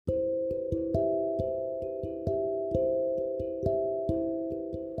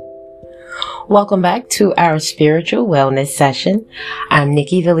Welcome back to our spiritual wellness session. I'm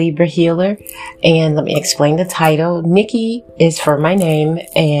Nikki, the Libra healer, and let me explain the title. Nikki is for my name,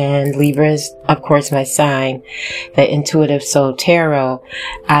 and Libra is, of course, my sign, the Intuitive Soul Tarot.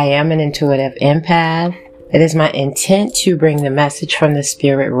 I am an intuitive empath. It is my intent to bring the message from the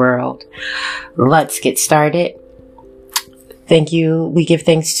spirit world. Let's get started. Thank you. We give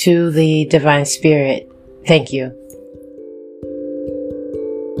thanks to the divine spirit. Thank you.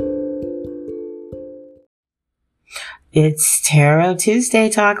 It's Tarot Tuesday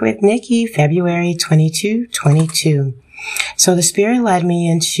Talk with Nikki, February 22. So the Spirit led me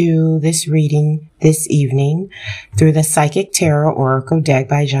into this reading this evening through the Psychic Tarot Oracle deck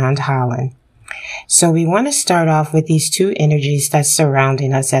by John Holland. So we want to start off with these two energies that's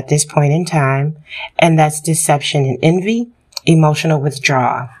surrounding us at this point in time, and that's deception and envy, emotional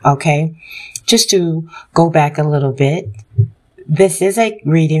withdrawal, okay? Just to go back a little bit. This is a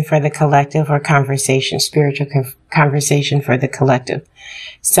reading for the collective or conversation, spiritual conversation for the collective.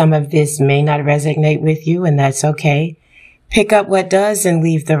 Some of this may not resonate with you, and that's okay. Pick up what does and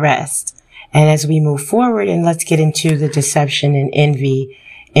leave the rest. And as we move forward, and let's get into the deception and envy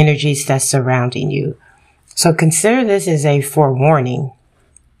energies that's surrounding you. So consider this as a forewarning.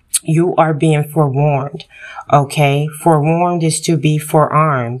 You are being forewarned, okay? Forewarned is to be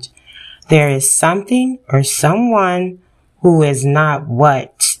forearmed. There is something or someone who is not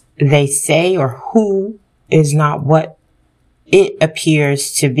what they say, or who is not what it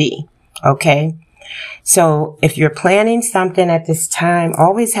appears to be. Okay. So if you're planning something at this time,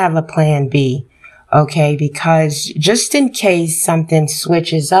 always have a plan B. Okay. Because just in case something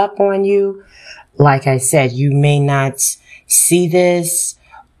switches up on you, like I said, you may not see this.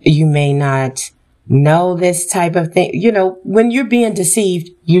 You may not know this type of thing. You know, when you're being deceived,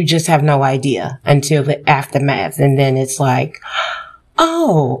 you just have no idea until the aftermath. And then it's like,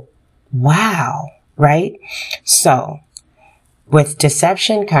 oh, wow. Right? So with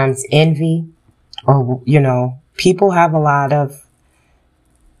deception comes envy, or, you know, people have a lot of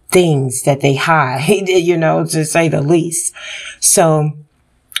things that they hide, you know, to say the least. So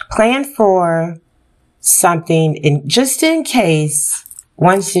plan for something just in case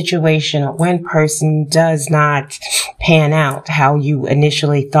one situation or one person does not pan out how you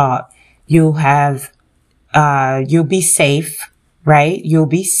initially thought. You'll be safe, right? You'll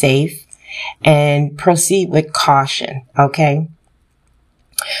be safe and proceed with caution. Okay.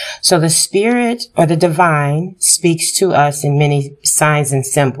 So the spirit or the divine speaks to us in many signs and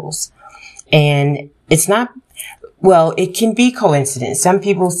symbols, and it's not, well, it can be coincidence. Some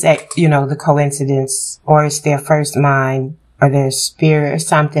people say, you know, the coincidence, or it's their first mind, or their spirit, or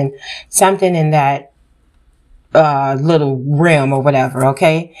something in that, little realm or whatever.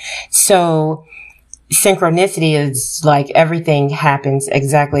 Okay. So synchronicity is like everything happens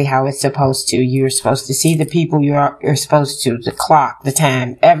exactly how it's supposed to. You're supposed to see the people you're supposed to, the clock, the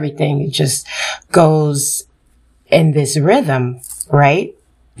time, everything. It just goes in this rhythm, right?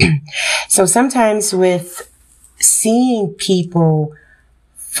 So sometimes with seeing people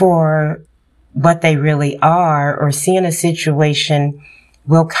for what they really are, or seeing a situation,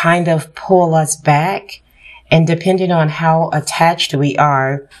 will kind of pull us back. And depending on how attached we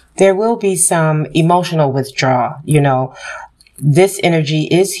are, there will be some emotional withdrawal. You know, this energy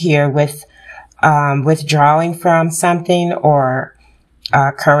is here with withdrawing from something or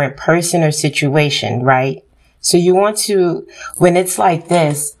a current person or situation, right? So you want to, when it's like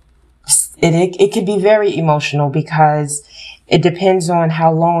this, it could be very emotional, because it depends on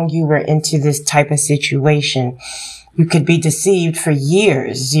how long you were into this type of situation. You could be deceived for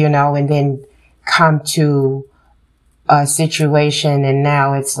years, you know, and then come to a situation, and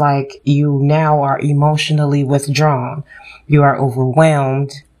now it's like you now are emotionally withdrawn. You are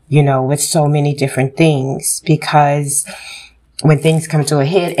overwhelmed, you know, with so many different things, because when things come to a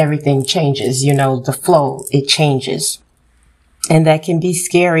head, everything changes, you know, the flow, it changes. And that can be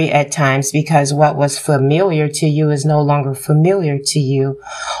scary at times, because what was familiar to you is no longer familiar to you,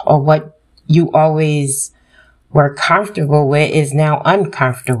 or what you always were comfortable with is now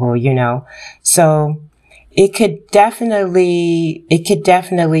uncomfortable, you know. So it could definitely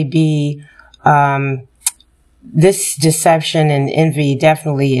be, this deception and envy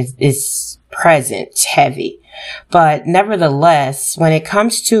definitely is present, heavy. But nevertheless, when it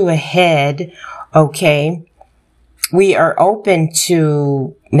comes to a head, okay, we are open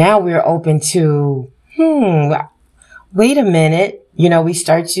to, wait a minute, you know, we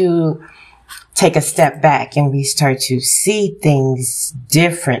start to take a step back and we start to see things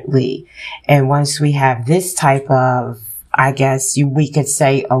differently. And once we have this type of, I guess we could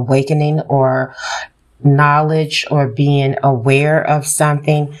say, awakening, or knowledge or being aware of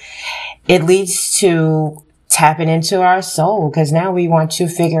something, it leads to tapping into our soul, because now we want to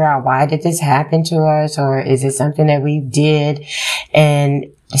figure out, why did this happen to us? Or is it something that we did? And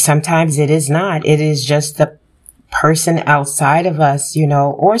sometimes it is not. It is just the person outside of us, you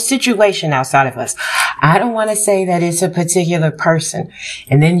know, or situation outside of us. I don't want to say that it's a particular person,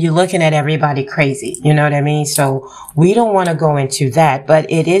 and then you're looking at everybody crazy. You know what I mean? So we don't want to go into that,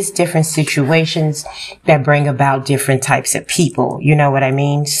 but it is different situations that bring about different types of people. You know what I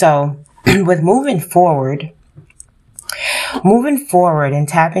mean? So with moving forward and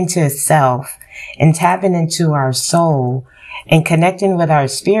tapping into self and tapping into our soul and connecting with our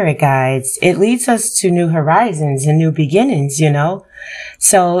spirit guides, it leads us to new horizons and new beginnings, you know?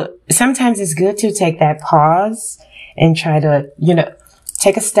 So sometimes it's good to take that pause and try to, you know,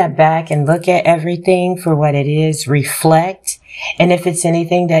 take a step back and look at everything for what it is, reflect. And if it's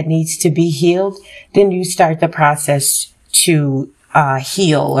anything that needs to be healed, then you start the process to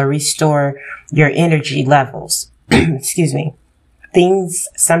heal or restore your energy levels. Excuse me. Things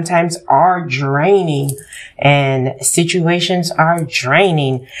sometimes are draining and situations are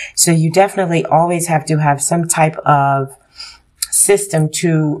draining. So you definitely always have to have some type of system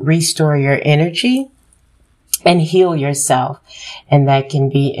to restore your energy and heal yourself. And that can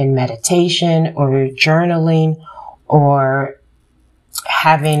be in meditation or journaling or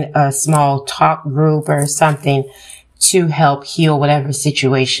having a small talk group or something to help heal whatever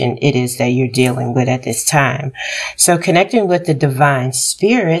situation it is that you're dealing with at this time. So connecting with the divine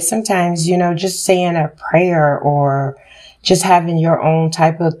spirit, sometimes, you know, just saying a prayer or just having your own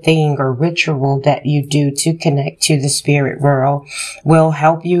type of thing or ritual that you do to connect to the spirit world will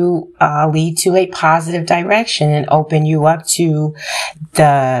help you lead to a positive direction and open you up to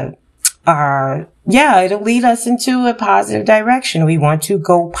the it'll lead us into a positive direction. We want to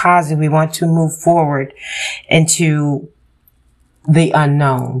go positive. We want to move forward into the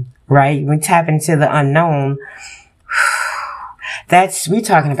unknown, right? When we tap into the unknown, we're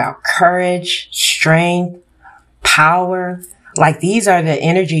talking about courage, strength, power. Like, these are the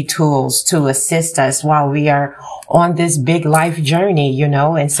energy tools to assist us while we are on this big life journey, you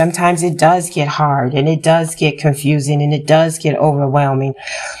know, and sometimes it does get hard and it does get confusing and it does get overwhelming.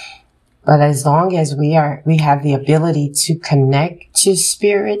 But as long as we have the ability to connect to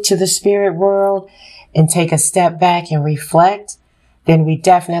the spirit world and take a step back and reflect, then we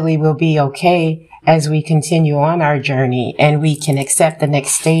definitely will be okay as we continue on our journey and we can accept the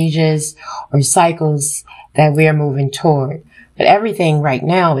next stages or cycles that we are moving toward. But everything right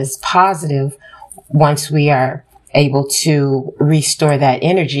now is positive once we are able to restore that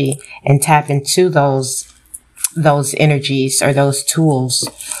energy and tap into those energies or those tools,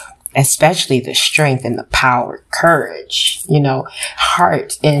 especially the strength and the power, courage, you know,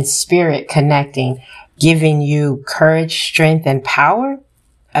 heart and spirit connecting, giving you courage, strength, and power.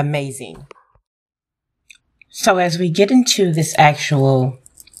 Amazing. So as we get into this actual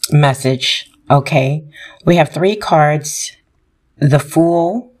message, okay, we have 3 cards: the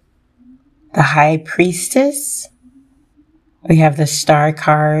Fool, the High Priestess, we have the Star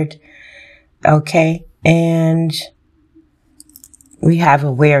card, okay, and we have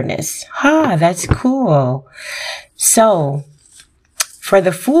awareness. That's cool. So for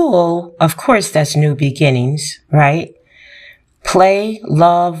the Fool, of course, that's new beginnings, right? Play,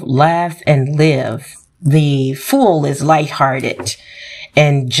 love, laugh, and live. The Fool is lighthearted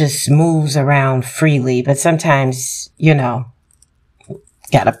and just moves around freely. But sometimes, you know,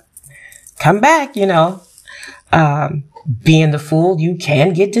 gotta come back, you know. Being the Fool, you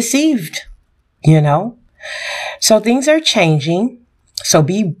can get deceived, you know. So things are changing. So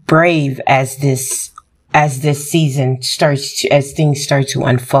be brave as this season starts as things start to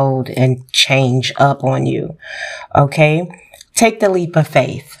unfold and change up on you. Okay. Take the leap of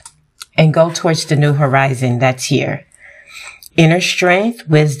faith and go towards the new horizon that's here. Inner strength,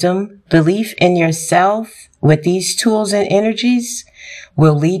 wisdom, belief in yourself with these tools and energies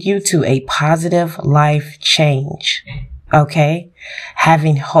will lead you to a positive life change. Okay.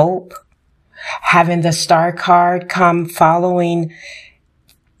 Having hope, having the Star card come following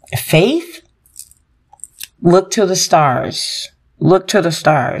faith. Look to the stars. Look to the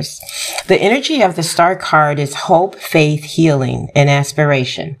stars. The energy of the Star card is hope, faith, healing, and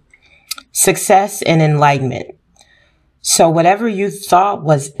aspiration. Success and enlightenment. So whatever you thought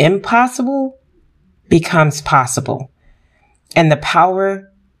was impossible becomes possible. And the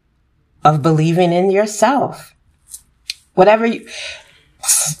power of believing in yourself.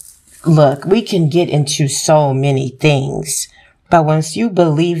 Look, we can get into so many things. But once you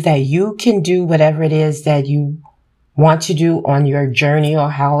believe that you can do whatever it is that you want to do on your journey,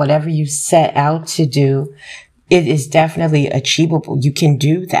 or whatever you set out to do, it is definitely achievable. You can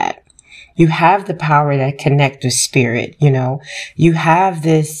do that. You have the power to connect with spirit, You have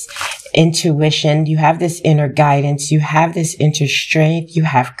this intuition. You have this inner guidance. You have this inner strength. You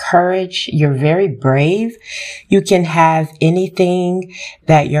have courage. You're very brave. You can have anything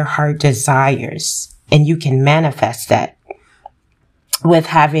that your heart desires, and you can manifest that. With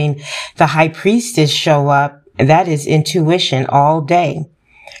having the high priestess show up, that is intuition all day.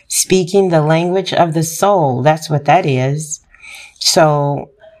 Speaking the language of the soul, that's what that is. So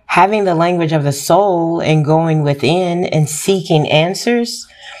having the language of the soul and going within and seeking answers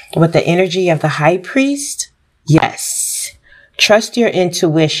with the energy of the high priest, yes. Trust your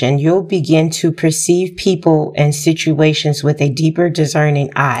intuition. You'll begin to perceive people and situations with a deeper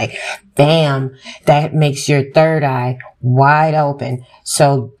discerning eye. Bam! That makes your third eye wide open.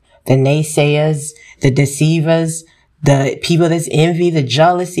 So the naysayers, the deceivers, the people that's envy, the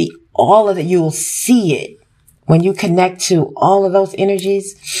jealousy, all of that, you will see it. When you connect to all of those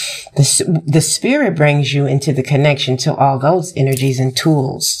energies, the spirit brings you into the connection to all those energies and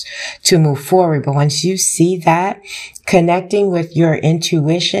tools to move forward. But once you see that, connecting with your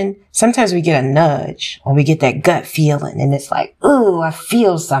intuition, sometimes we get a nudge or we get that gut feeling and it's like, ooh, I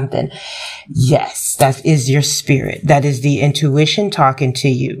feel something. Yes, that is your spirit. That is the intuition talking to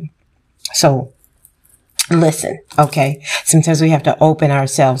you. So listen, okay? Sometimes we have to open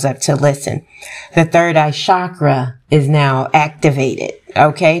ourselves up to listen. The third eye chakra is now activated,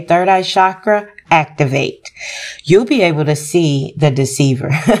 okay? Third eye chakra, activate. You'll be able to see the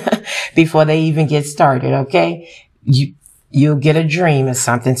deceiver before they even get started, okay? You'll get a dream or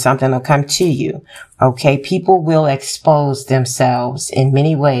something will come to you, okay? People will expose themselves in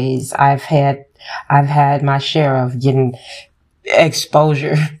many ways. I've had my share of getting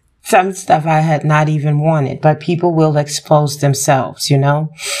exposure. Some stuff I had not even wanted, but people will expose themselves,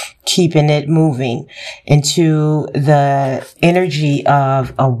 keeping it moving into the energy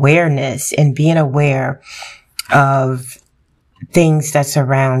of awareness and being aware of things that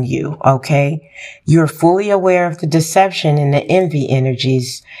surround you. Okay. You're fully aware of the deception and the envy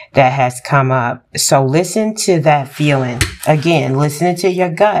energies that has come up. So listen to that feeling. Again, listening to your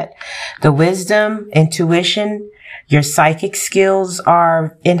gut, the wisdom, intuition. Your psychic skills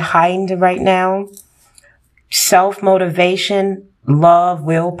are heightened right now. Self-motivation, love,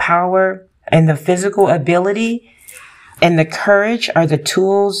 willpower, and the physical ability and the courage are the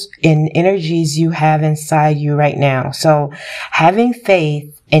tools and energies you have inside you right now. So having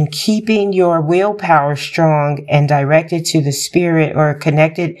faith and keeping your willpower strong and directed to the spirit or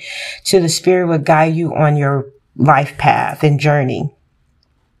connected to the spirit will guide you on your life path and journey.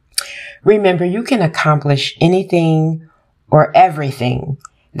 Remember, you can accomplish anything or everything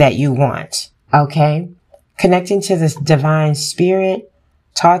that you want, okay? Connecting to this divine spirit,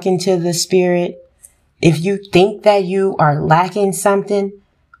 talking to the spirit. If you think that you are lacking something,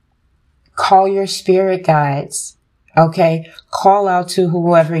 call your spirit guides, okay? Call out to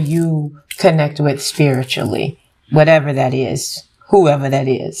whoever you connect with spiritually, whatever that is, whoever that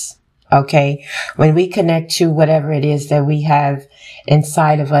is. Okay. When we connect to whatever it is that we have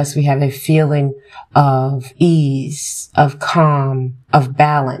inside of us, we have a feeling of ease, of calm, of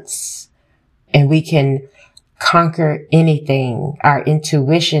balance, and we can conquer anything. Our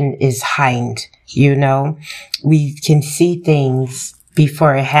intuition is heightened, we can see things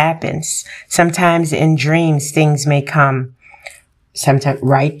before it happens. Sometimes in dreams, things may come. Sometimes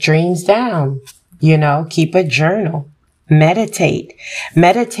write dreams down, keep a journal. Meditate.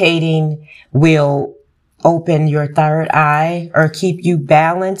 Meditating will open your third eye or keep you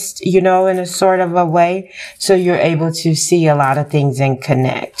balanced, in a sort of a way. So you're able to see a lot of things and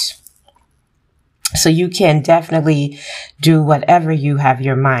connect. So you can definitely do whatever you have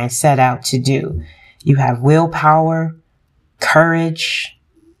your mind set out to do. You have willpower, courage,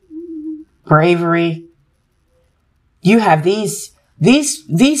 bravery. You have these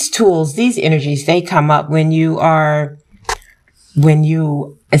tools, these energies, they come up when you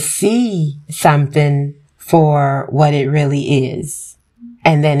see something for what it really is.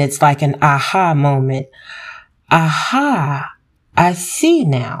 And then it's like an aha moment. Aha, I see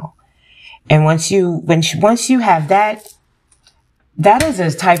now. And once you have that is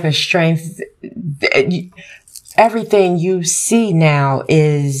a type of strength. Everything you see now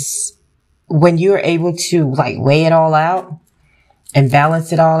is when you're able to weigh it all out and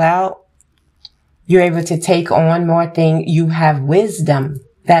balance it all out. You're able to take on more things. You have wisdom.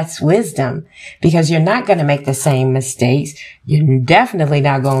 That's wisdom because you're not going to make the same mistakes. You're definitely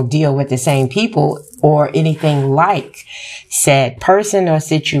not going to deal with the same people or anything like said person or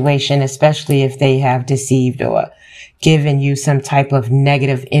situation, especially if they have deceived or giving you some type of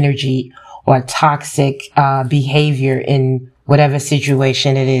negative energy or toxic behavior in whatever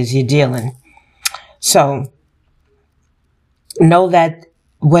situation it is you're dealing. So know that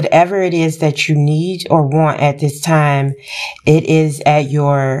whatever it is that you need or want at this time, it is at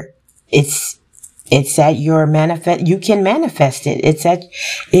your, it's at your you can manifest it.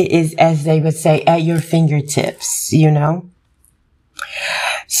 It is, as they would say, at your fingertips, you know?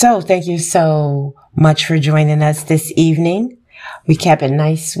 So thank you so much for joining us this evening. We kept it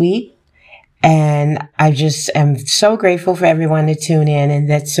nice, sweet. And I just am so grateful for everyone to tune in and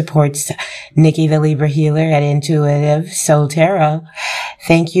that supports Nikki, the Libra healer at Intuitive Soul Tarot.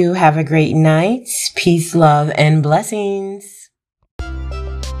 Thank you. Have a great night. Peace, love, and blessings.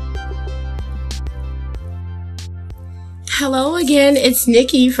 Hello again. It's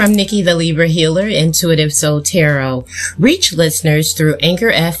Nikki from Nikki, the Libra healer, Intuitive Soul Tarot. Reach listeners through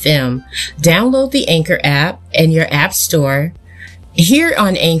Anchor FM. Download the Anchor app in your app store. Here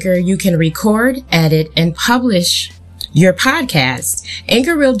on Anchor, you can record, edit, and publish your podcast.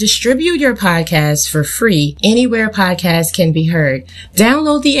 Anchor will distribute your podcast for free anywhere podcasts can be heard.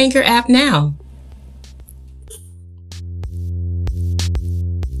 Download the Anchor app now.